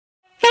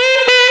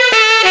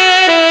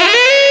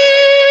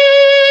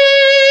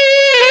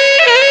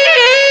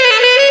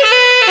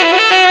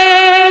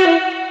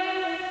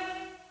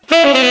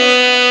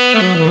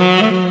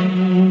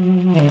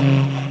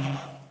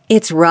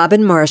It's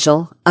Robin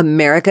Marshall,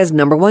 America's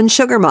 #1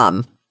 sugar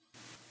mom.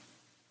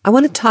 I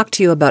want to talk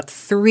to you about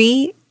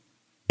 3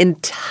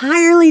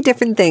 entirely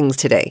different things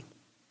today.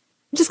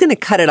 I'm just going to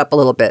cut it up a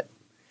little bit.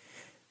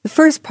 The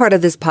first part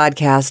of this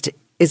podcast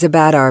is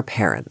about our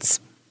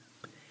parents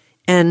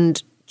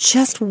and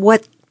just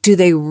what do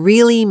they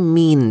really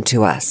mean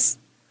to us,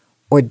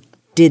 or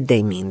did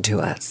they mean to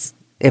us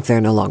if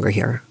they're no longer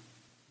here?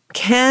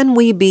 Can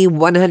we be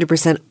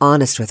 100%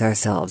 honest with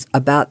ourselves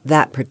about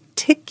that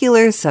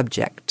particular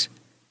subject?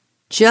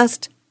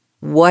 Just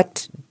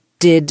what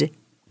do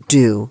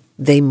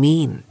they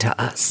mean to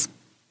us?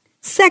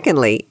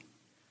 Secondly,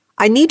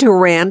 I need to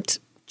rant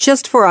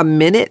just for a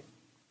minute,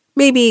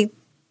 maybe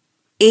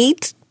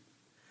 8,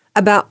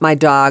 about my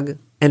dog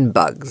and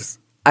bugs.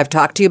 I've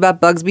talked to you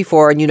about bugs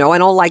before, and you know I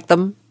don't like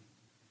them.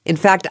 In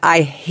fact,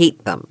 I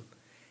hate them.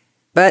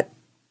 But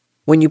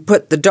when you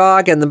put the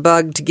dog and the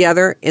bug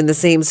together in the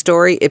same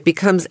story, it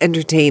becomes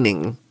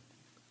entertaining,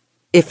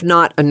 if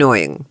not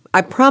annoying. I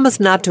promise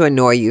not to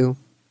annoy you,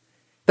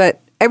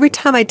 but every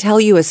time I tell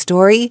you a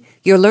story,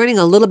 you're learning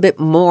a little bit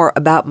more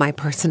about my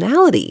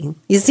personality,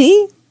 you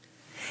see?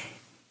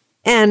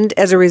 And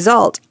as a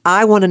result,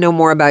 I want to know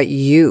more about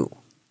you.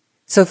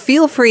 So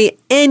feel free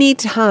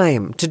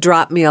anytime to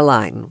drop me a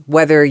line,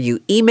 whether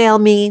you email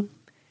me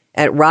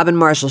at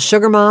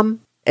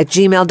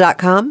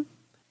robinmarshallsugarmom@gmail.com,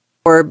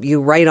 or you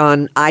write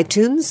on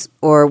iTunes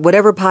or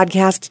whatever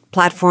podcast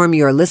platform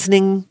you're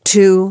listening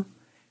to.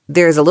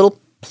 There's a little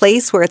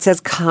place where it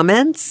says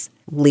comments.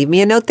 Leave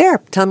me a note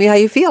there. Tell me how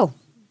you feel.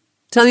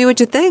 Tell me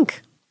what you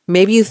think.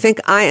 Maybe you think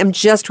I am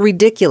just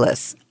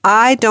ridiculous.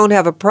 I don't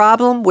have a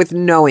problem with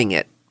knowing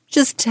it.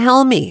 Just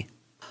tell me.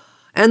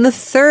 And the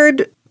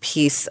third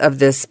piece of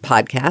this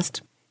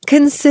podcast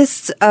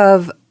consists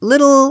of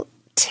little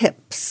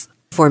tips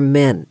for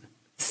men.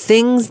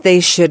 Things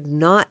they should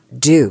not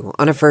do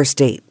on a first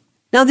date.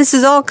 Now, this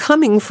is all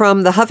coming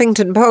from the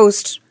Huffington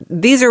Post.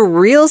 These are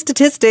real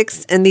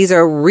statistics, and these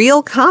are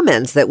real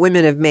comments that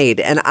women have made,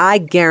 and I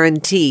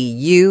guarantee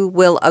you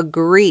will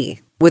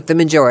agree with the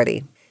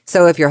majority.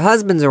 So if your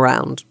husband's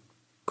around,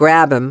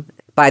 grab him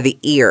by the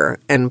ear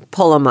and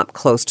pull him up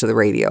close to the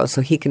radio so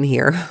he can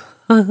hear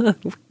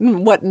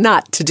what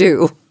not to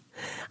do.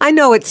 I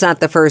know it's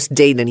not the first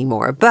date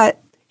anymore, but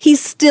he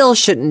still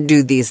shouldn't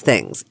do these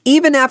things,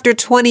 even after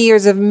 20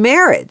 years of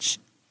marriage.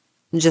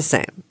 I'm just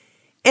saying.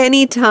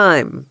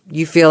 Anytime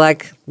you feel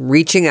like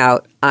reaching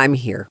out, I'm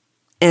here.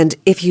 And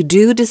if you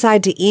do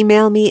decide to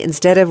email me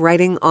instead of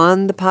writing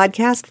on the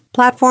podcast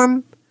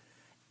platform,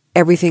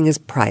 everything is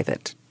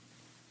private.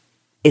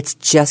 It's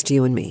just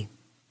you and me.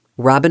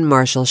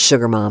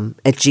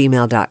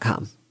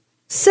 robinmarshallsugarmom@gmail.com.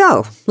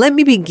 So let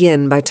me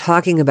begin by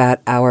talking about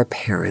our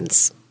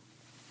parents.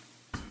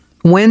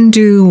 When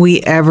do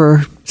we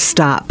ever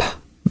stop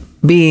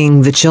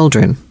being the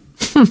children?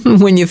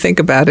 When you think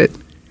about it.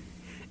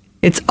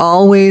 It's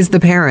always the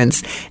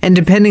parents. And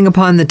depending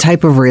upon the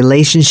type of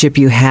relationship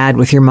you had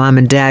with your mom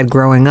and dad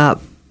growing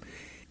up,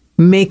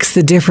 makes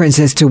the difference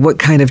as to what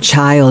kind of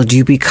child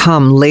you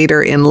become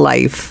later in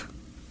life.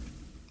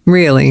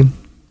 Really,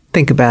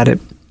 think about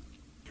it.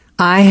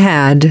 I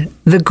had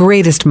the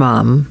greatest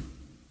mom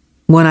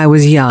when I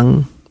was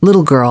young,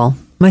 little girl,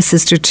 my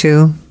sister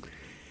too.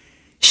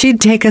 She'd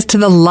take us to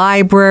the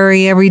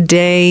library every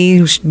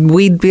day.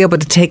 We'd be able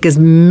to take as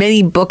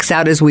many books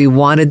out as we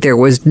wanted. There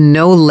was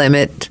no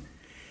limit.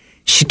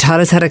 She taught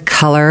us how to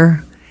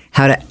color,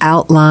 how to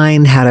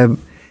outline, how to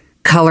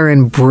color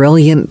in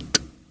brilliant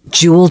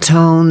jewel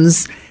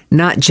tones,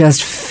 not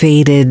just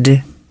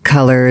faded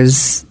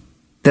colors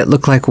that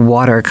look like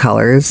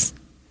watercolors.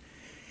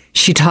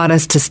 She taught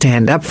us to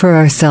stand up for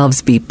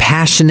ourselves, be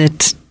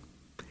passionate,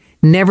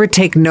 never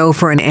take no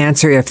for an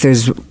answer if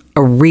there's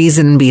a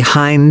reason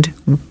behind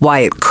why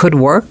it could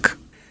work.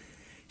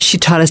 She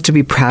taught us to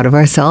be proud of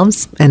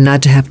ourselves and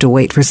not to have to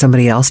wait for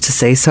somebody else to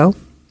say so.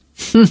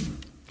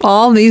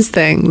 All these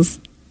things.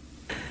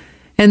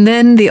 And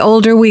then the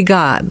older we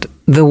got,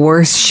 the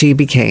worse she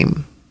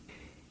became.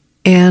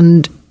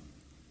 And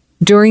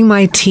during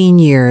my teen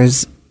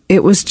years,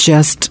 it was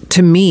just,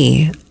 to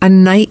me, a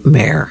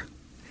nightmare.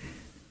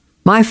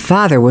 My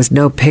father was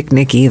no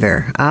picnic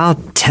either, I'll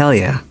tell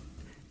you.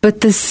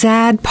 But the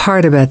sad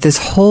part about this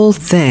whole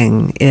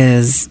thing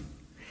is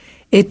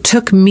it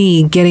took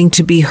me getting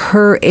to be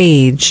her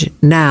age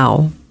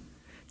now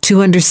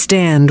to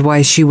understand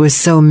why she was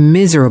so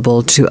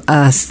miserable to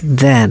us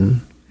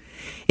then.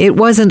 It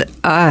wasn't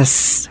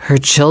us, her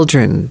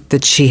children,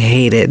 that she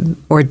hated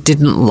or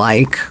didn't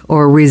like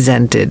or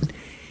resented.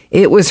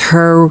 It was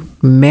her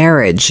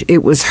marriage.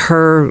 It was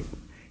her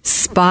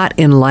spot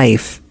in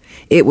life.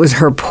 It was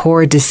her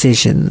poor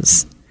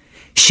decisions.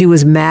 She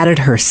was mad at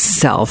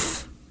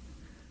herself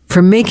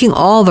for making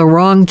all the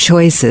wrong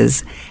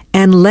choices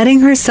and letting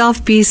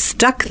herself be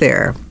stuck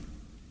there.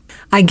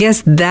 I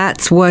guess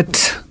that's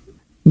what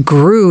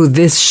grew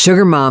this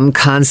sugar mom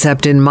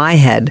concept in my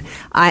head.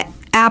 I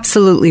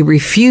absolutely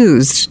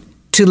refused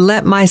to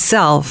let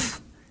myself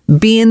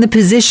be in the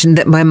position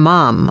that my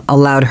mom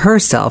allowed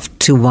herself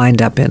to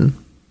wind up in.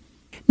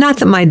 Not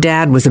that my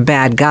dad was a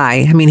bad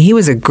guy. I mean, he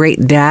was a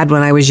great dad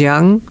when I was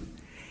young.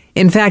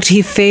 In fact,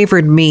 he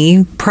favored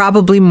me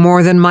probably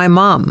more than my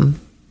mom.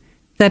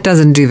 That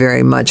doesn't do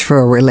very much for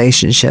a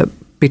relationship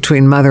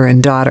between mother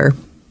and daughter.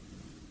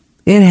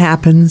 It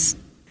happens.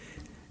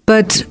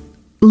 But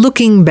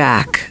looking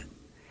back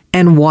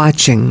and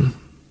watching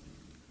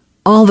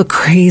all the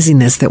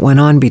craziness that went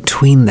on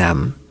between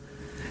them,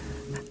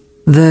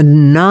 the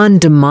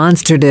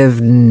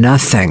non-demonstrative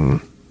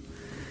nothing.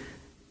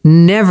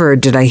 Never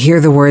did I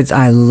hear the words,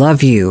 "I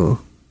love you,"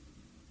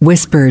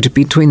 whispered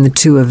between the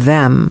two of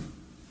them.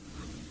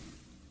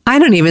 I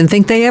don't even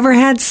think they ever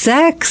had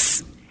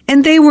sex.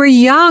 And they were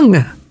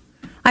young.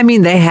 I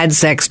mean, they had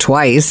sex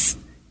twice,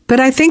 but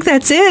I think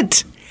that's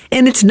it.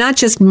 And it's not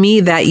just me,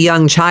 that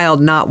young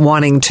child, not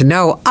wanting to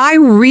know. I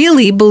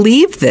really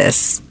believe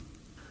this.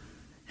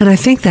 And I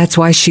think that's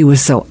why she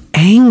was so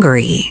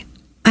angry.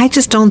 I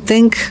just don't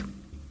think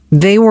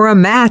they were a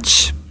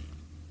match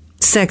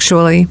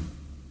sexually.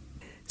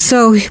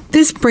 So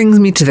this brings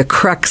me to the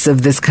crux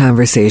of this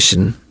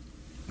conversation.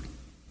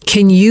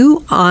 Can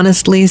you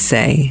honestly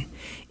say,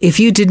 if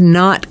you did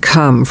not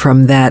come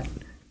from that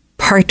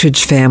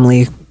Partridge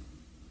Family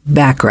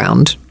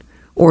background,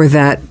 or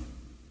that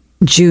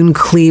June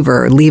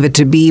Cleaver, Leave It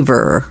to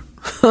Beaver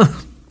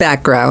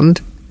background,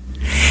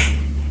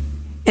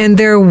 and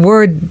there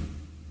were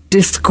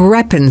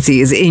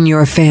discrepancies in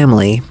your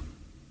family,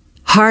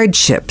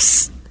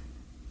 hardships,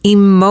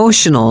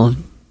 emotional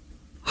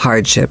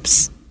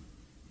hardships,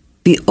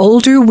 the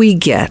older we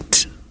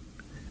get,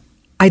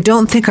 I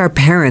don't think our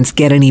parents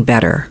get any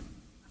better.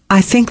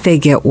 I think they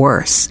get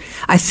worse.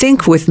 I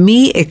think with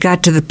me, it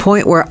got to the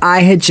point where I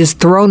had just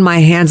thrown my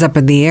hands up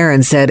in the air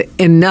and said,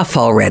 enough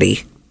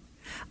already.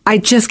 I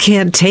just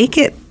can't take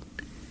it.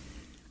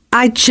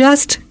 I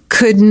just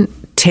couldn't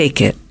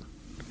take it.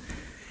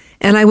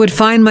 And I would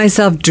find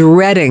myself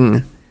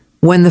dreading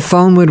when the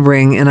phone would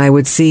ring and I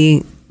would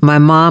see my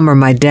mom or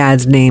my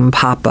dad's name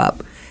pop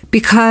up,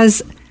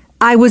 because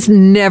I was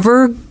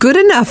never good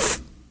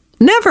enough.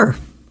 Never.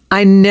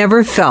 I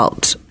never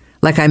felt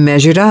like I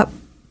measured up.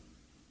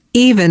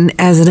 Even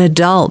as an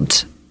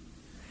adult,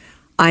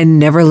 I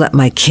never let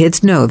my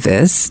kids know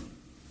this,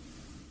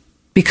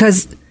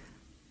 because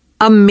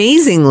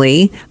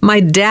amazingly,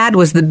 my dad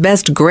was the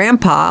best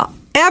grandpa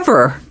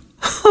ever.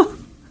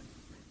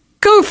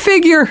 Go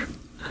figure.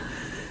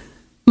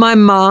 My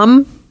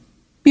mom,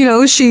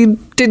 she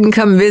didn't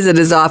come visit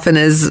as often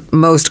as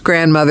most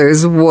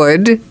grandmothers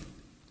would.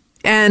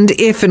 And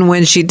if and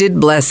when she did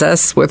bless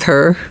us with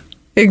her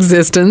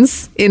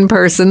existence in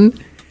person,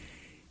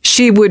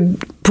 she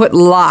would put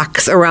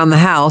locks around the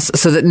house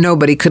so that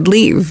nobody could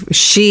leave.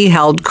 She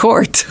held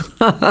court.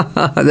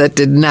 That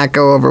did not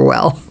go over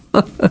well.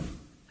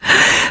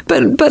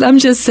 But I'm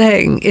just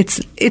saying,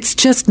 it's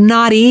just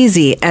not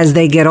easy as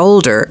they get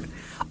older.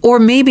 Or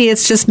maybe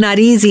it's just not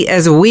easy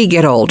as we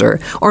get older.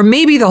 Or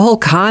maybe the whole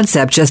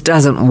concept just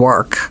doesn't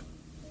work.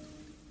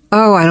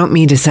 Oh, I don't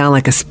mean to sound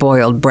like a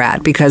spoiled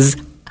brat, because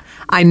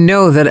I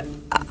know that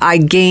I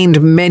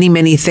gained many,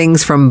 many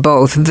things from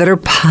both that are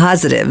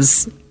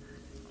positives.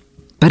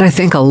 But I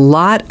think a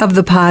lot of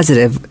the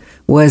positive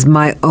was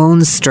my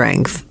own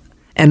strength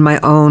and my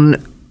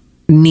own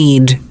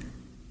need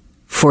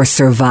for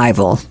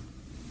survival.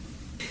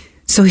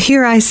 So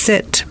here I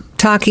sit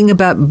talking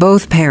about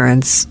both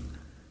parents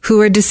who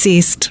are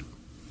deceased.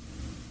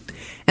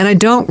 And I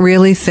don't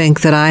really think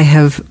that I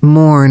have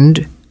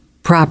mourned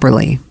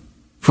properly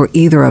for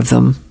either of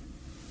them.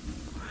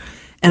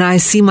 And I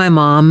see my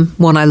mom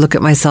when I look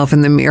at myself in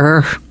the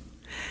mirror,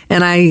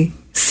 and I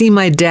see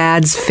my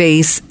dad's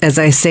face as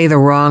I say the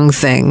wrong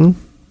thing,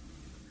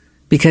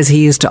 because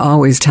he used to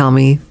always tell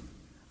me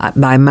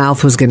my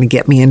mouth was going to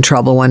get me in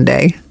trouble one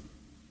day.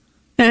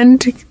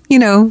 And,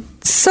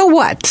 so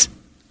what?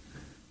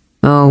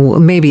 Oh,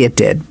 maybe it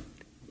did.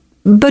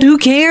 But who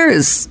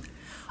cares?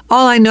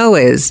 All I know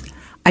is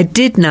I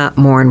did not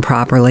mourn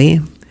properly.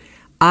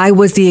 I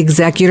was the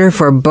executor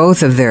for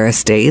both of their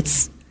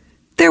estates.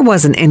 There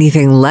wasn't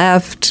anything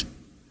left.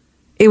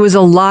 It was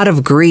a lot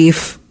of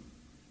grief.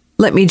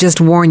 Let me just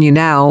warn you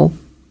now,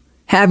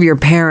 have your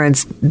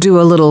parents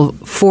do a little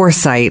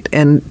foresight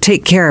and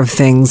take care of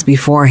things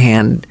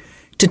beforehand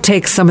to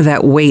take some of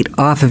that weight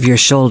off of your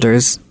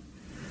shoulders.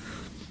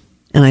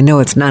 And I know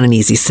it's not an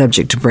easy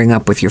subject to bring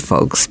up with your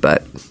folks,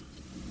 but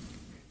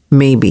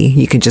maybe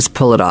you can just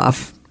pull it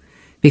off,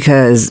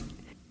 because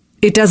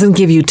it doesn't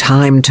give you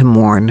time to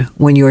mourn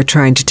when you're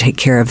trying to take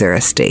care of their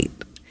estate.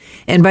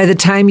 And by the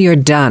time you're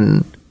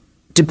done,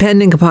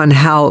 depending upon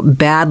how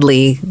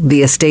badly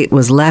the estate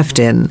was left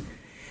in,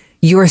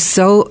 you're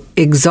so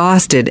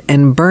exhausted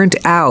and burnt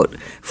out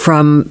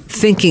from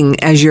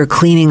thinking as you're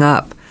cleaning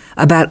up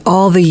about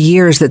all the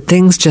years that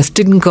things just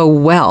didn't go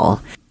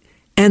well,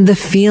 and the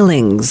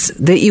feelings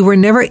that you were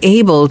never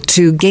able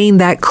to gain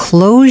that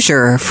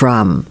closure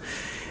from.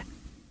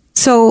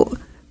 So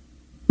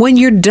when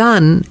you're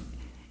done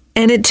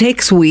and it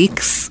takes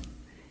weeks,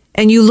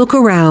 and you look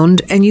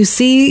around and you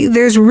see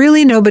there's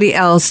really nobody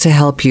else to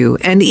help you,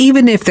 and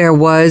even if there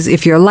was,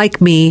 if you're like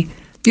me,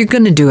 you're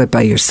going to do it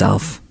by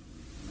yourself.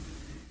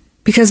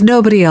 because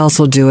nobody else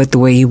will do it the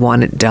way you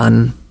want it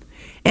done.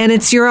 And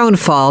it's your own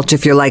fault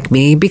if you're like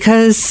me,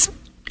 because,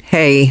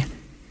 hey,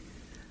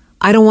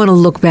 I don't want to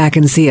look back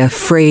and see a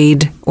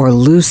frayed or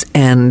loose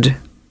end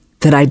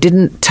that I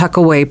didn't tuck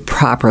away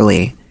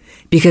properly,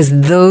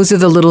 because those are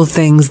the little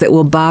things that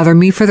will bother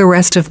me for the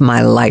rest of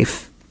my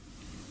life.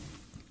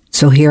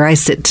 So here I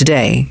sit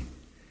today,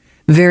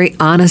 very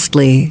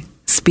honestly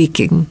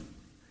speaking.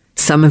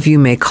 Some of you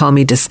may call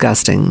me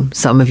disgusting.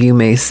 Some of you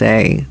may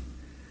say,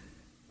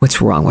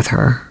 what's wrong with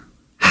her?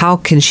 How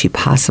can she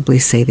possibly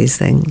say these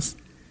things?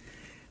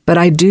 But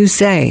I do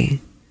say,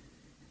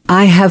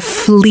 I have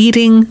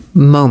fleeting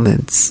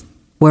moments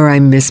where I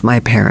miss my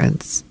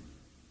parents.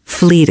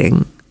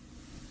 Fleeting.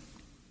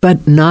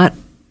 But not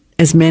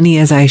as many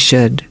as I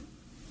should.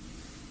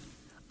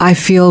 I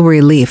feel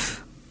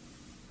relief.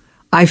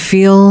 I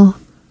feel,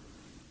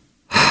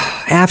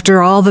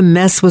 after all the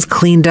mess was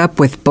cleaned up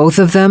with both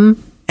of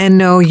them, and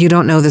no, you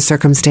don't know the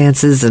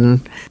circumstances,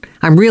 and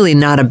I'm really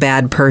not a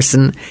bad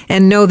person,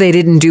 and no, they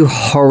didn't do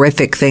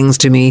horrific things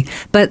to me,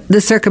 but the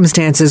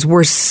circumstances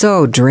were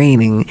so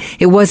draining.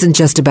 It wasn't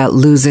just about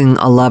losing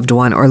a loved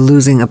one or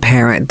losing a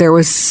parent. There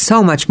was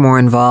so much more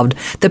involved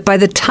that by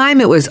the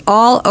time it was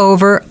all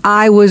over,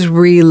 I was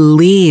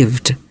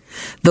relieved.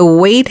 The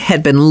weight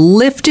had been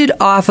lifted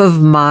off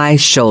of my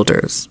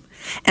shoulders.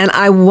 And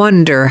I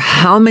wonder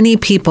how many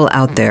people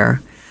out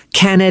there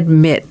can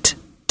admit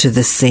to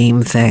the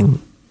same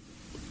thing.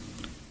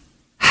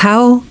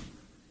 How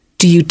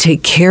do you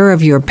take care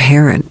of your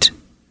parent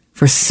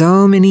for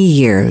so many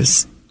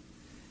years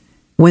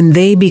when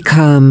they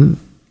become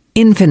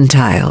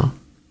infantile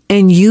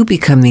and you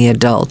become the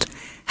adult?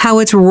 How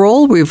it's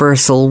role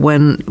reversal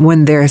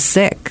when they're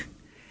sick.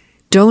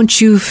 Don't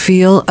you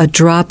feel a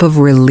drop of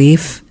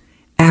relief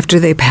after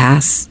they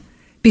pass?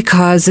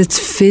 Because it's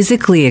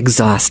physically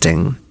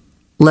exhausting,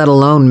 let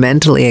alone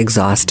mentally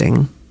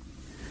exhausting.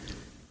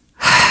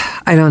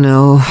 I don't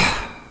know.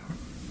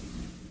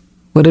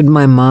 What did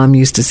my mom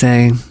used to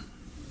say?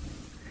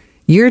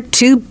 You're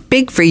too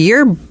big for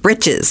your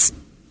britches.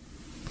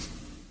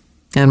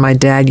 And my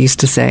dad used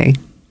to say,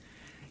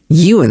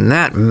 you and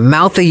that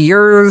mouth of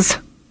yours.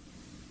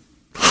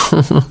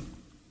 Well,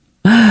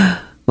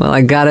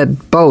 I got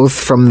it both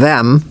from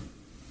them.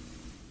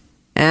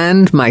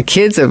 And my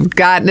kids have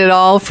gotten it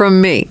all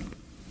from me.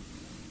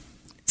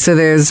 So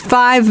there's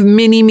 5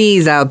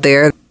 mini-me's out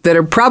there that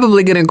are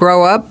probably going to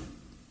grow up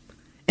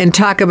and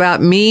talk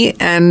about me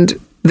and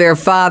their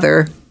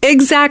father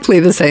exactly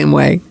the same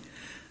way.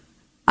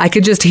 I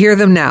could just hear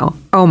them now.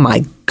 Oh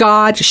my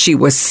God, she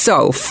was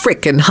so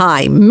frickin'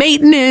 high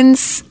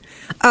maintenance.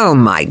 Oh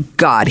my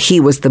God, he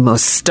was the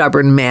most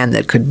stubborn man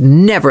that could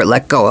never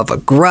let go of a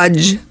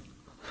grudge.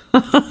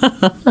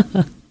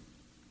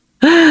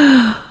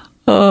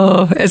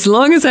 Oh, as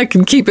long as I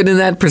can keep it in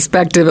that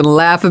perspective and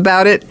laugh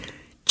about it,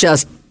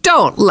 just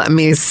don't let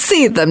me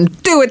see them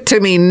do it to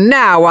me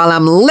now while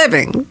I'm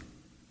living.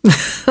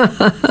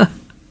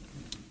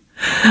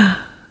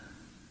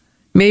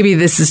 Maybe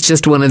this is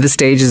just one of the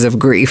stages of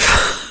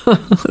grief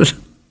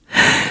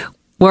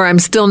where I'm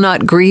still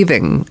not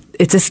grieving.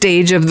 It's a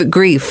stage of the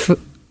grief.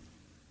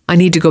 I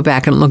need to go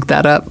back and look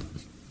that up.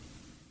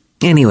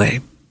 Anyway,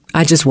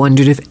 I just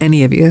wondered if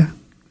any of you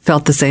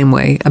felt the same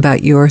way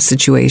about your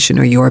situation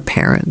or your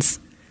parents.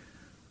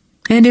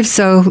 And if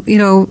so,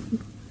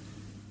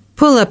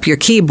 pull up your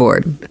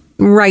keyboard,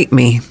 write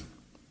me,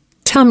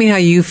 tell me how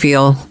you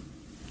feel.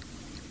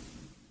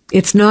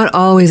 It's not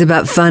always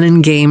about fun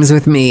and games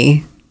with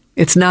me.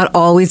 It's not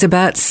always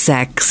about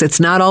sex. It's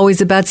not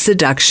always about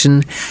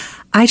seduction.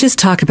 I just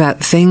talk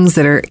about things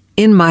that are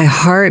in my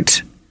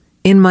heart,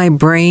 in my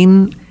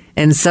brain,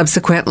 and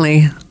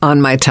subsequently on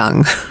my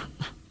tongue.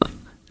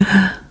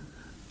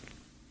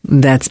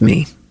 That's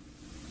me.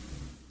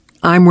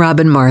 I'm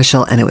Robin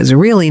Marshall, and it was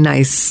really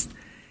nice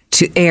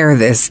to air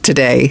this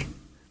today,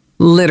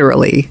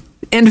 literally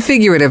and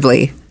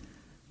figuratively.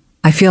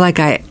 I feel like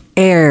I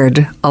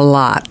aired a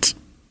lot,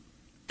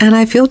 and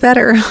I feel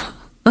better.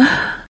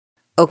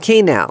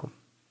 Okay, now,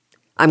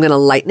 I'm going to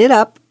lighten it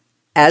up,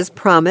 as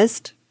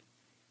promised,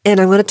 and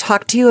I'm going to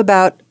talk to you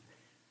about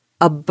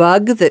a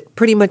bug that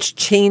pretty much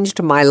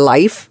changed my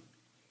life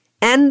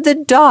and the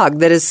dog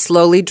that is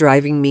slowly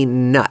driving me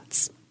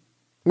nuts.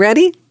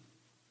 Ready?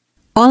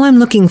 All I'm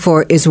looking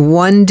for is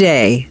one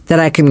day that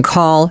I can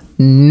call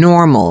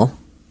normal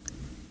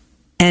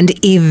and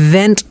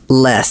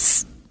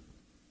eventless.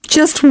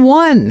 Just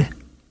one.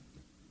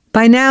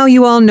 By now,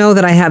 you all know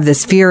that I have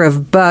this fear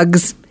of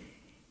bugs,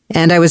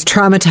 and I was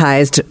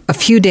traumatized a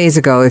few days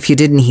ago, if you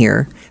didn't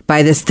hear,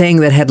 by this thing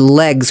that had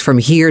legs from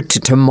here to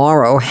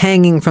tomorrow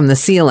hanging from the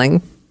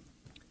ceiling,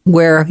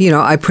 where,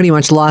 I pretty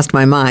much lost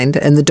my mind,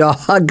 and the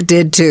dog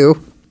did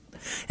too,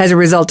 as a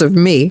result of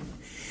me.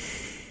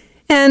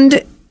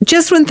 And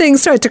just when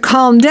things start to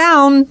calm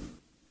down,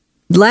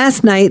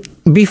 last night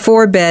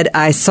before bed,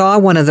 I saw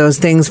one of those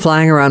things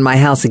flying around my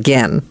house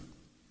again.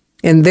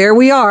 And there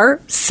we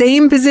are,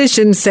 same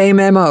position, same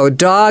MO,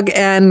 dog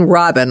and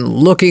Robin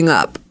looking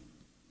up,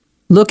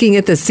 looking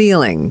at the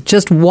ceiling,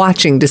 just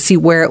watching to see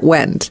where it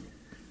went.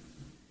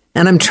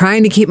 And I'm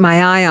trying to keep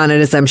my eye on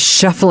it as I'm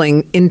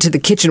shuffling into the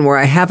kitchen where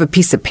I have a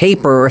piece of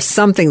paper or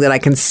something that I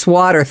can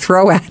swat or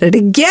throw at it.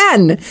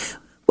 Again,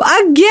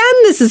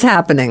 this is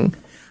happening.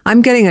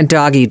 I'm getting a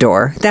doggy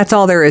door. That's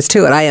all there is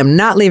to it. I am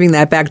not leaving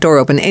that back door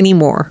open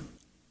anymore.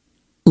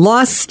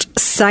 Lost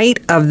sight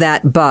of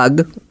that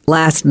bug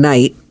last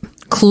night.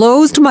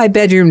 Closed my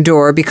bedroom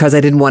door because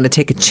I didn't want to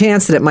take a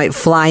chance that it might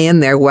fly in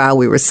there while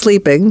we were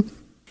sleeping.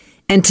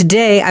 And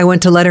today I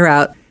went to let her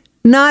out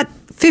not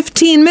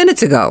 15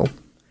 minutes ago.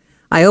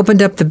 I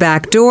opened up the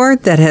back door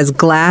that has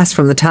glass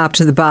from the top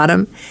to the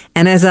bottom,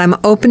 and as I'm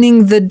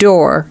opening the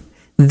door,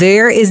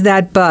 there is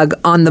that bug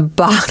on the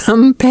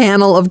bottom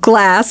panel of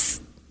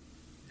glass.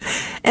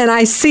 And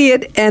I see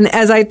it, and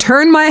as I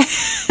turn my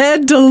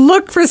head to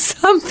look for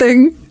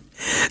something,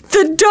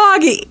 the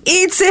doggy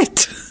eats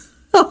it.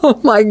 Oh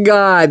my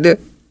God.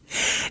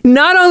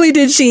 Not only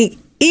did she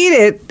eat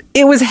it,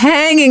 it was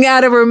hanging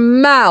out of her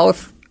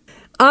mouth.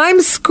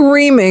 I'm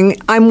screaming,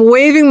 I'm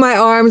waving my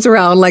arms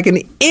around like an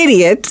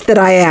idiot that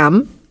I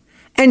am,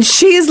 and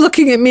she is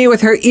looking at me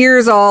with her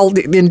ears all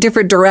in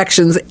different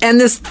directions, and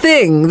this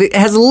thing that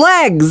has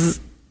legs,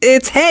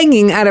 it's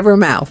hanging out of her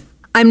mouth.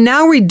 I'm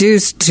now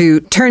reduced to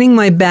turning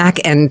my back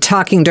and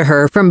talking to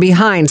her from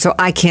behind so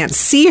I can't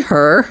see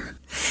her,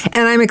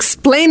 and I'm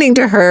explaining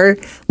to her,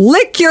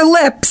 lick your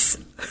lips.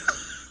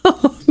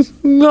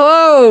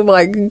 Oh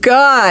my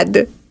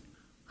God.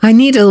 I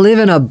need to live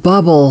in a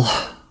bubble.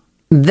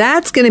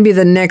 That's going to be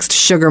the next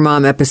Sugar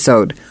Mom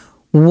episode.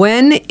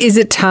 When is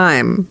it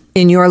time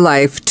in your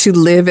life to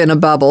live in a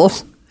bubble?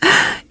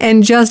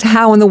 And just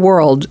how in the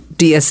world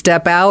do you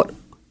step out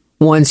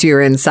once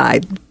you're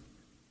inside?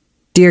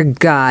 Dear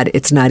God,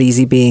 it's not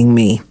easy being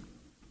me.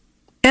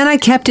 And I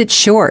kept it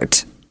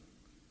short.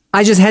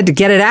 I just had to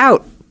get it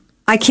out.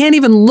 I can't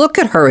even look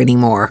at her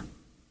anymore.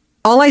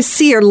 All I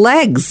see are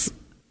legs.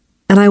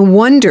 And I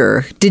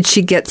wonder, did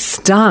she get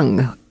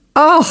stung?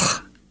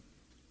 Oh,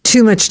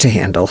 too much to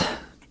handle.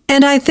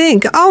 And I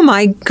think, oh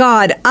my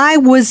God, I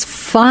was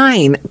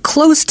fine,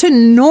 close to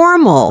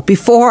normal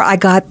before I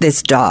got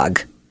this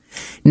dog.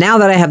 Now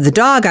that I have the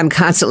dog, I'm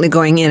constantly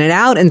going in and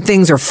out and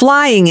things are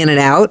flying in and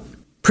out,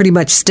 pretty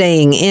much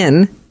staying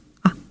in.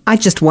 I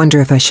just wonder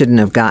if I shouldn't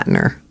have gotten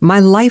her. My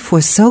life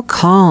was so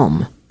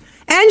calm.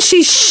 And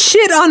she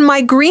shit on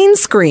my green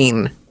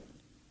screen.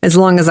 As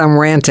long as I'm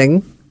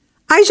ranting.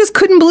 I just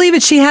couldn't believe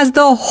it. She has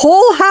the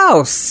whole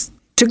house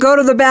to go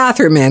to the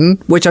bathroom in,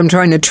 which I'm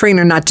trying to train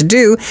her not to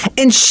do,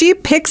 and she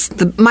picks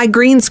my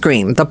green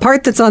screen, the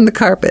part that's on the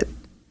carpet.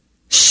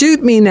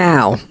 Shoot me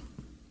now.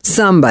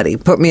 Somebody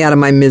put me out of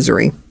my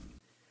misery.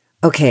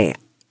 Okay,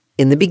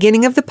 in the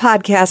beginning of the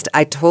podcast,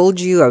 I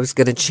told you I was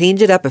going to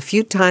change it up a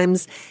few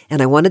times,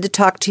 and I wanted to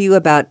talk to you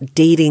about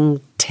dating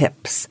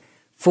tips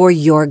for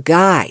your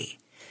guy.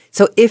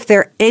 So if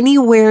they're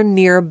anywhere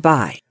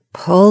nearby,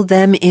 pull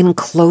them in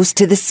close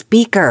to the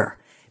speaker.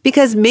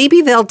 Because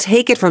maybe they'll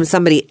take it from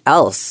somebody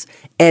else,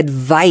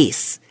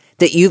 advice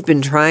that you've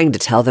been trying to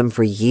tell them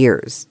for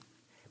years.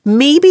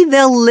 Maybe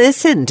they'll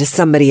listen to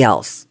somebody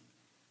else.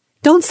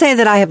 Don't say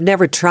that I have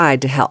never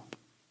tried to help.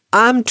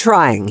 I'm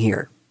trying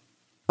here.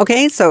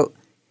 Okay, so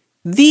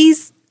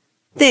these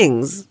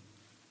things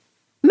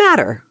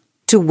matter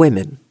to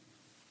women.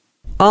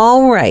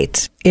 All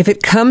right, if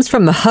it comes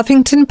from the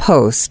Huffington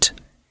Post,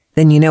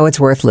 then you know it's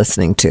worth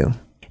listening to.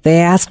 They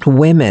asked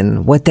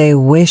women what they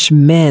wish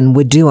men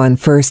would do on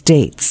first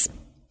dates.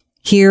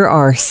 Here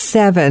are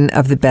 7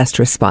 of the best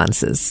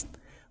responses.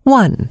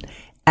 1,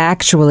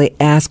 actually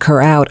ask her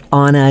out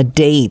on a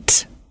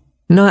date,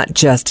 not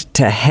just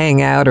to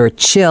hang out or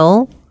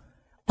chill.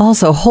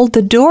 Also, hold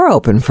the door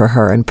open for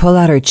her and pull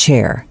out her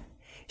chair.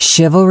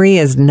 Chivalry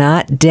is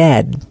not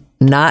dead,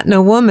 not in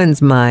a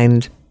woman's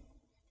mind.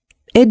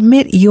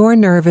 Admit you're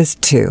nervous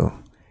too,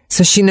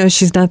 so she knows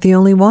she's not the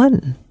only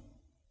one.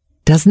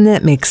 Doesn't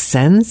that make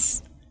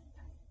sense?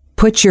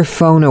 Put your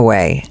phone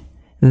away.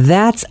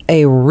 That's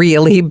a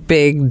really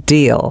big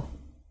deal.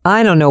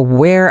 I don't know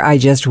where I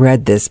just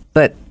read this,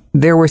 but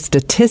there were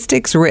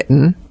statistics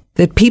written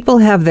that people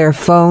have their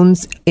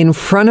phones in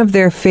front of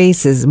their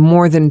faces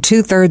more than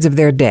 2/3 of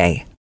their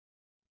day.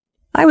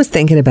 I was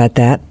thinking about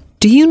that.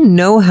 Do you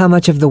know how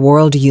much of the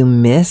world you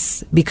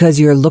miss because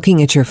you're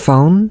looking at your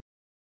phone?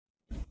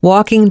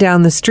 Walking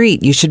down the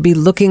street, you should be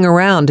looking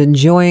around,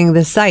 enjoying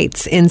the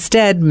sights.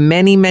 Instead,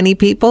 many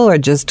people are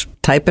just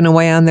typing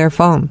away on their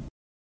phone.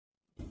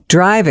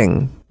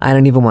 Driving, I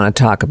don't even want to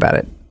talk about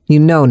it. You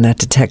know not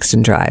to text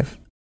and drive.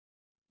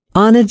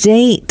 On a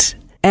date,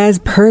 as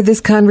per this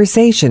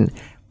conversation,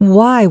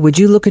 why would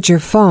you look at your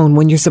phone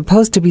when you're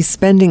supposed to be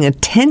spending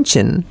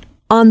attention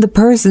on the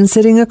person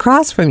sitting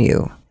across from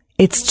you?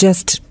 It's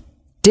just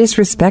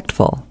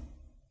disrespectful.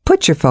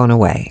 Put your phone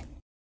away.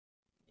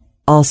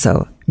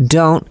 Also,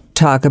 don't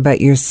talk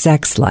about your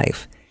sex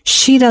life.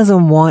 She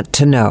doesn't want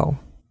to know.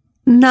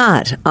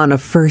 Not on a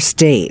first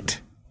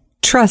date.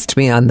 Trust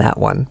me on that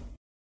one.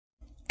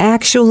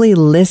 Actually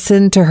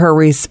listen to her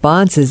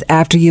responses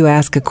after you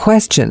ask a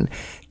question.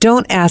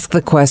 Don't ask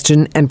the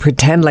question and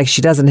pretend like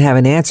she doesn't have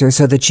an answer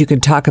so that you can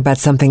talk about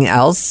something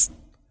else.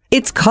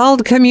 It's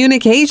called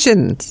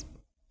communications.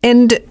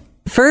 And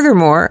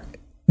furthermore,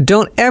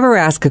 don't ever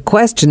ask a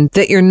question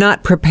that you're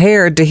not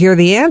prepared to hear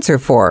the answer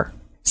for.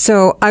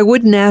 So I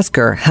wouldn't ask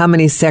her, how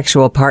many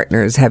sexual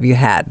partners have you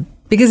had?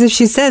 Because if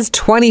she says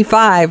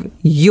 25,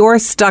 you're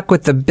stuck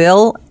with the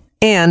bill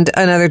and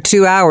another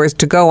 2 hours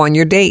to go on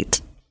your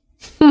date.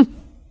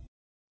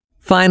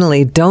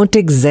 Finally, don't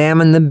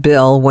examine the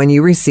bill when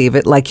you receive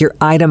it like you're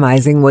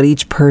itemizing what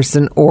each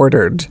person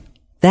ordered.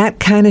 That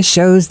kind of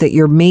shows that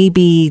you're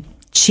maybe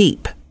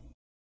cheap.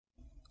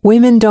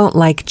 Women don't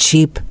like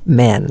cheap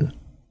men.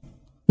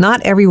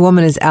 Not every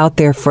woman is out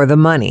there for the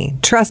money.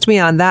 Trust me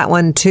on that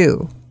one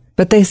too.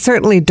 But they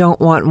certainly don't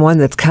want one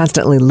that's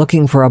constantly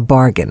looking for a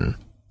bargain.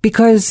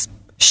 Because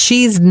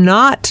she's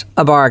not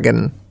a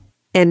bargain.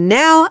 And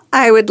now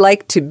I would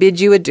like to bid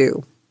you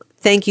adieu.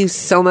 Thank you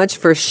so much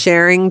for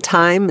sharing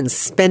time and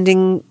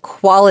spending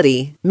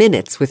quality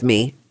minutes with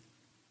me.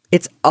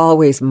 It's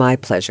always my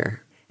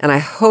pleasure, and I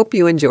hope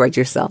you enjoyed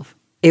yourself.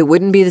 It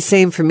wouldn't be the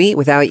same for me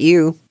without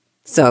you.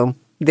 So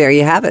there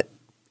you have it.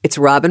 It's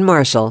Robin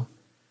Marshall,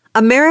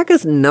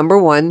 America's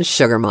 #1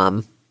 sugar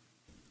mom.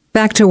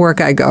 Back to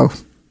work I go.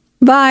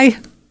 Bye.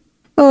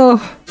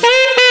 Oh.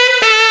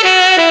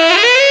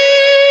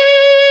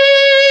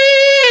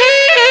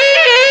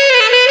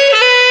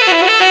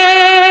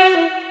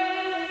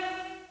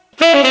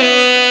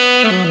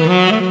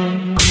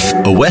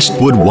 A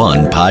Westwood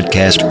One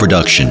podcast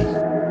production.